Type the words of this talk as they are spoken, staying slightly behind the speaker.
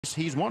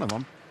He's one of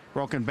them.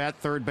 Broken bat,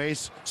 third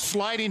base,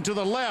 sliding to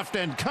the left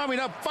and coming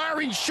up,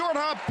 firing short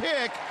hop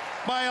pick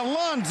by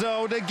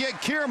Alonso to get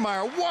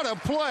Kiermaier. What a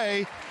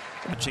play.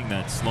 Watching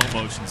that slow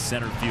motion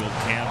center field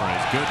camera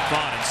is good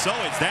fun, and so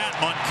is that.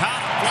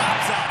 Moncada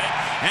flies at it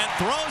and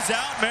throws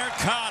out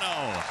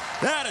Mercado.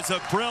 That is a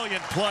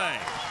brilliant play.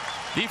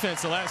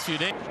 Defense the last few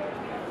days.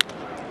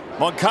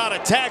 Moncada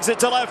tags it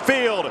to left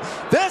field.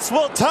 This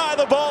will tie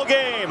the ball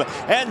game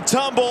and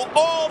tumble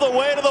all the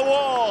way to the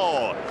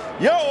wall.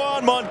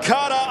 Yoan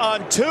Moncada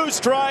on 2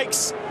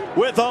 strikes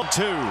with a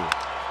 2.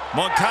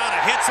 Moncada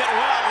hits it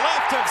well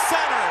left of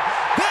center.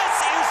 This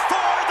is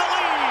for the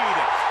lead.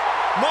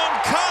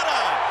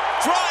 Moncada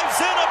drives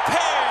in a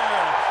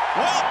pair.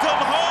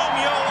 Welcome home,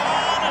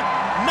 Yoan.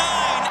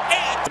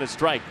 9-8. A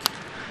strike.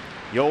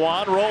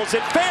 Yoan rolls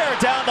it fair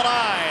down the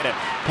line.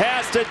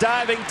 Pass to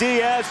diving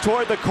Diaz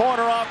toward the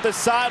corner off the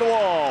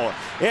sidewall.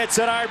 It's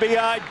an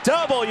RBI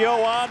double.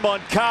 Yoan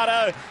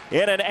Moncada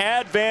in an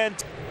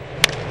advent.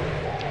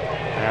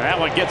 And that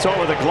one gets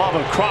over the glove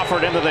of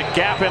Crawford into the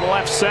gap in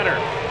left center.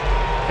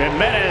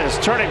 Jimenez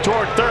turning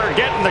toward third,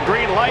 getting the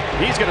green light.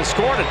 He's going to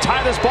score to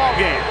tie this ball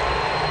game.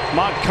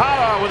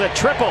 Moncada with a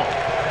triple.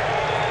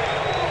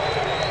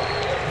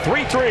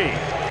 3-3.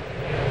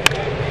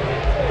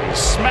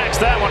 Smacks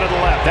that one to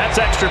the left. That's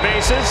extra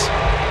bases.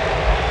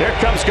 Here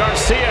comes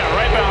Garcia.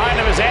 Right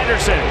behind him is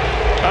Anderson.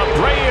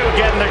 Abreu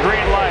getting the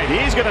green light.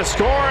 He's going to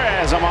score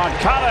as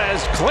Moncada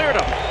has cleared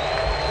him.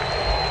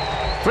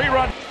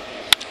 3-run.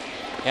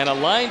 And a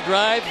line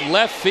drive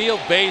left field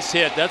base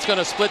hit. That's going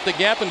to split the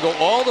gap and go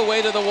all the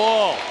way to the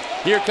wall.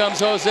 Here comes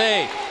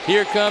Jose.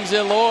 Here comes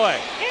Eloy.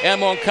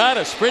 And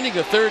Moncada sprinting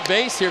to third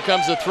base. Here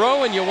comes the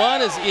throw, and Yoan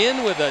is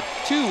in with a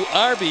 2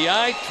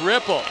 RBI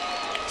triple.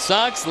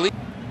 Sox lead.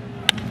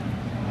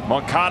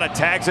 Moncada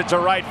tags it to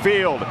right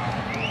field.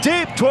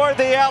 Deep toward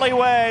the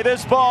alleyway.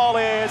 This ball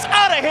is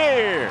out of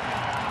here.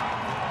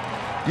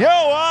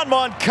 Yoan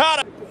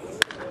Moncada.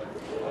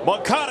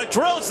 Moncada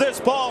drills this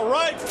ball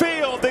right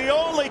field. The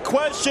only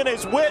question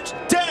is which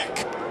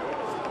deck.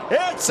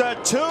 It's a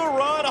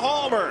 2-run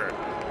homer.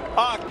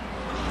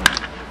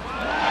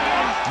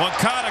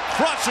 Moncada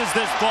crushes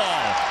this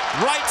ball.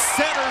 Right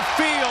center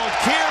field.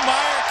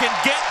 Kiermaier can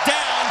get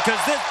down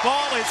because this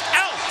ball is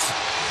out.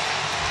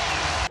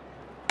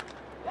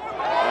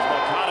 As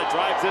Moncada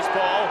drives this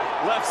ball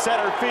left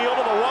center field,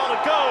 to the wall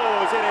it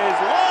goes. It is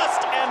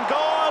lost and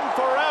gone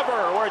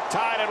forever. We're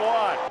tied at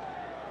 1.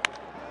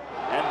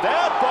 And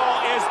that ball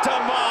is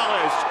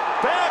demolished.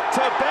 Back to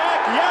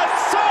back, yes,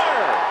 sir.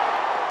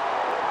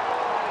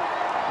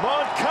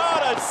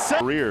 Moncada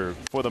career.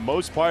 For the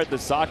most part, the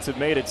Sox have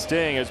made it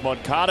sting as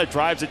Moncada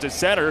drives it to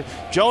center.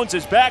 Jones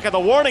is back at the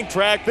warning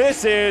track.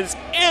 This is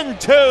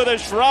into the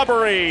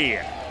shrubbery.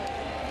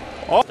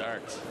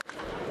 Starts.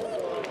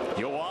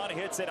 Yoan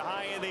hits it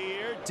high in the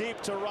air,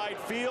 deep to right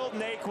field.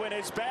 Naquin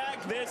is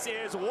back. This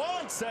is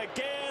once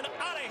again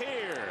out of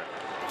here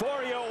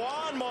for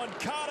Yoan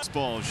Moncada.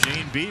 Ball,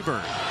 Shane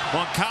Bieber.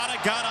 Moncada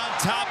got on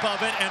top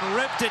of it and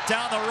ripped it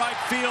down the right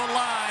field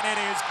line. It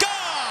is gone.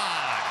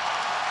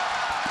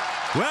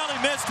 Well, he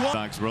missed one.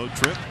 Sox road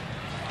trip.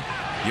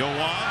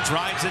 Yoan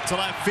drives it to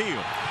left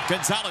field.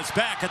 Gonzalez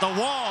back at the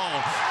wall.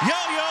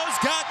 Yo-Yo's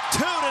got 2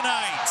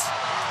 tonight.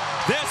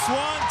 This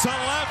one to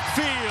left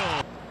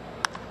field.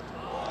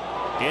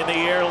 In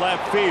the air,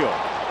 left field.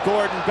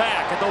 Gordon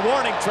back at the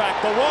warning track.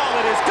 The wall,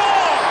 it is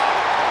gone.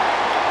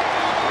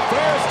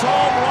 First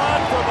home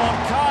run for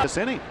Moncada. This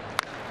inning.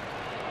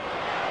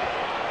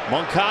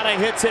 Moncada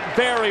hits it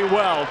very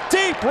well.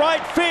 Deep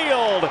right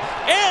field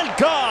and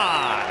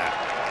gone.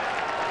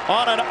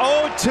 On an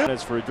 0-2.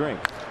 As for a drink.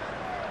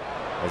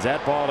 As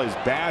that ball is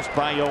bashed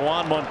by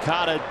Yoan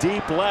Moncada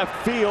deep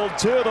left field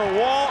to the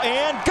wall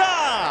and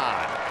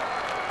gone.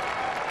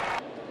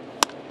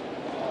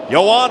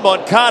 Yoan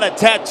Moncada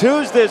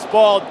tattoos this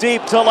ball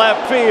deep to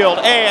left field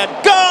and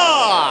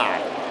gone.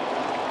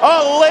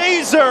 A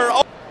laser.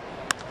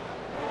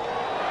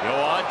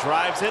 Yoan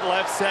drives it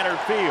left center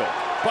field.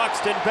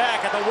 Buxton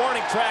back at the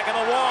warning track of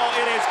the wall.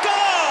 It is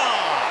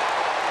gone.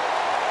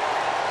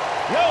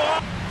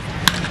 Yoan.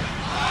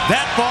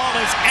 That ball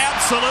is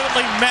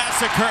absolutely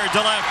massacred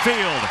to left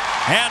field.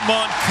 And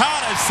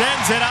Moncada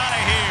sends it out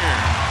of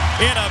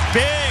here in a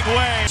big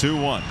way.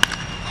 2-1.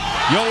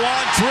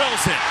 Yoan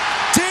drills it.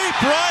 Deep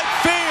right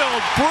field.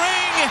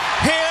 Bring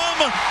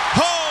him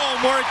home.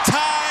 We're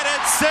tied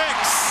at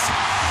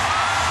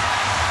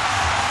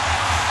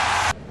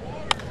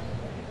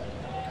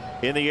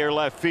 6. In the air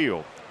left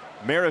field.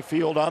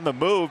 Merrifield on the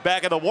move,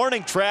 back at the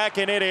warning track,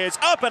 and it is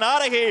up and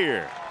out of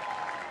here.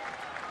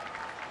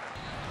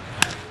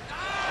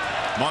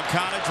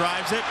 Moncada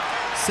drives it,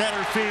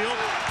 center field,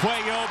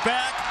 Puello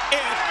back,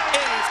 it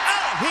is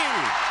out of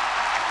here.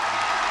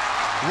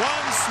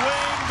 One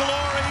swing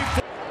glory.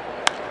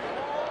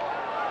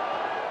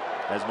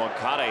 As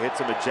Moncada hits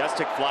a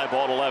majestic fly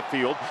ball to left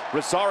field,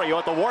 Rosario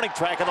at the warning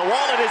track, and the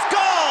wall, it is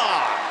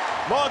gone.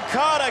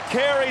 Moncada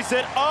carries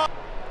it up.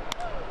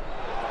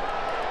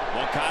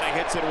 Moncada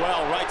hits it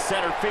well, right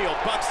center field.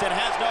 Buxton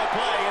has no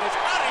play. It is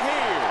out of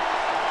here.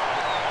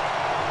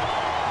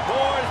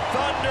 Fourth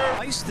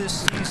under. Ice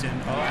this season.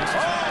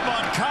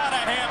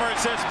 Moncada hammers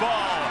this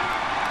ball.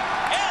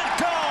 And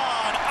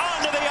gone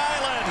onto the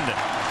island.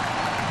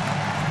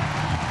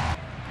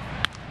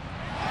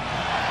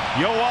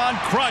 Yoan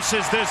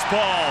crushes this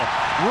ball.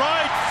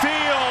 Right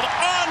field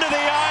onto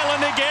the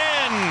island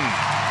again.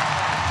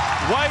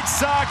 White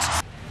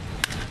Sox.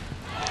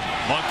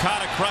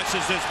 Moncada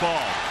crushes this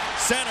ball.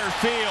 Center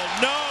field,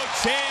 no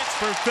chance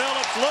for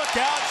Phillips. Look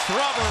out,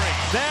 Shrubbery.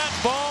 That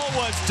ball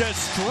was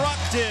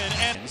destructed.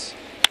 And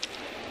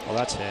Well,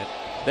 that's hit.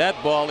 That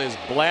ball is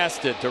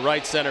blasted to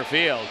right center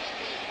field.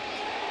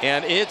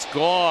 And it's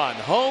gone.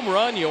 Home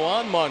run,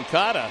 Yoan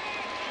Moncada.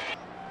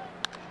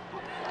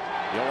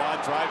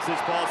 Yoan drives this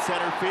ball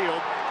center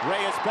field.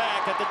 Ray is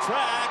back at the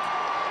track.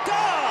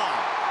 Gone!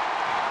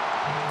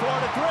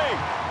 4-3.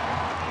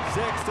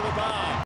 6 to the bottom.